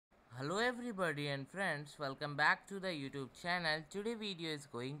Hello everybody and friends, welcome back to the YouTube channel. Today video is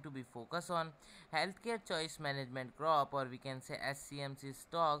going to be focused on Healthcare Choice Management Corp, or we can say HCMC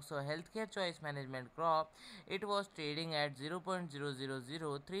stock. So Healthcare Choice Management Corp, it was trading at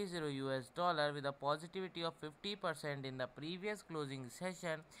 0.00030 US dollar with a positivity of 50% in the previous closing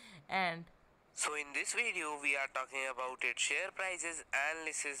session. And so in this video, we are talking about its share prices,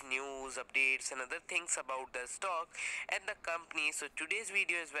 analysis, news, updates and other things about the stock and the company. So today's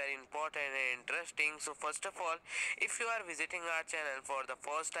video is very important and interesting. So first of all, if you are visiting our channel for the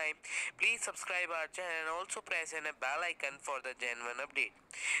first time, please subscribe our channel and also press on a bell icon for the genuine update.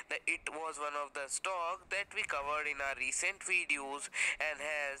 It was one of the stock that we covered in our recent videos, and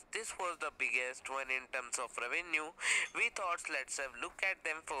as this was the biggest one in terms of revenue, we thought let's have look at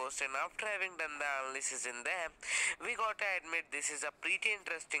them first, and after having done the analysis in them, we gotta admit this is a pretty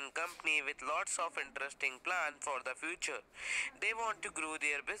interesting company with lots of interesting plan for the future. They want to grow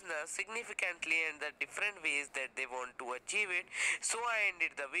their business significantly and the different ways that they want to achieve it. So I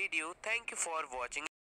ended the video. Thank you for watching.